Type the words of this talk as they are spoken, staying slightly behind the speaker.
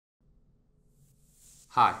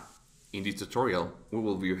Hi, in this tutorial we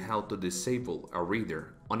will view how to disable a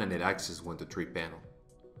reader on a NetAXS 123 panel.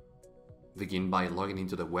 Begin by logging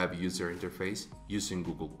into the web user interface using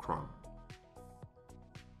Google Chrome.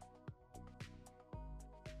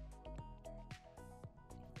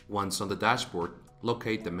 Once on the dashboard,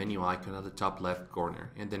 locate the menu icon at the top left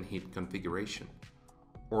corner and then hit Configuration,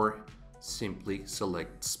 or simply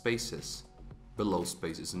select Spaces below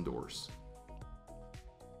Spaces and Doors.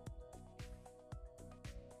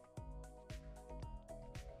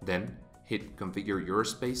 Then hit Configure Your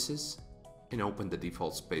Spaces and open the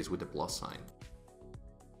default space with the plus sign.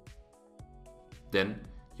 Then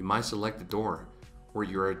you might select the door where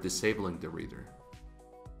you are disabling the reader.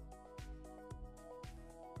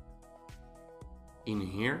 In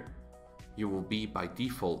here, you will be by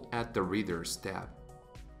default at the Readers tab,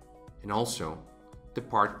 and also the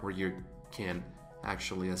part where you can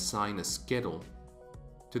actually assign a schedule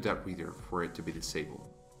to that reader for it to be disabled.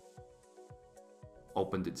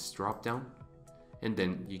 Open this drop down, and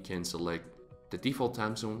then you can select the default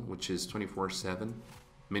time zone, which is 24/7,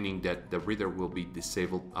 meaning that the reader will be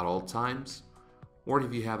disabled at all times. Or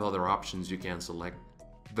if you have other options, you can select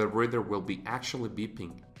the reader will be actually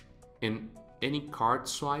beeping, and any card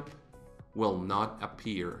swipe will not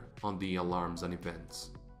appear on the alarms and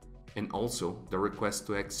events. And also the request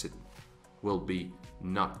to exit will be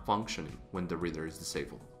not functioning when the reader is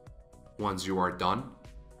disabled. Once you are done,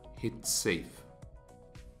 hit Save.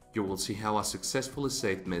 You will see how a successfully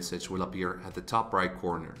saved message will appear at the top right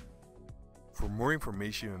corner. For more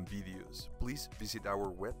information and videos, please visit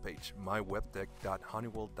our webpage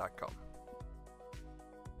mywebtech.honeywell.com.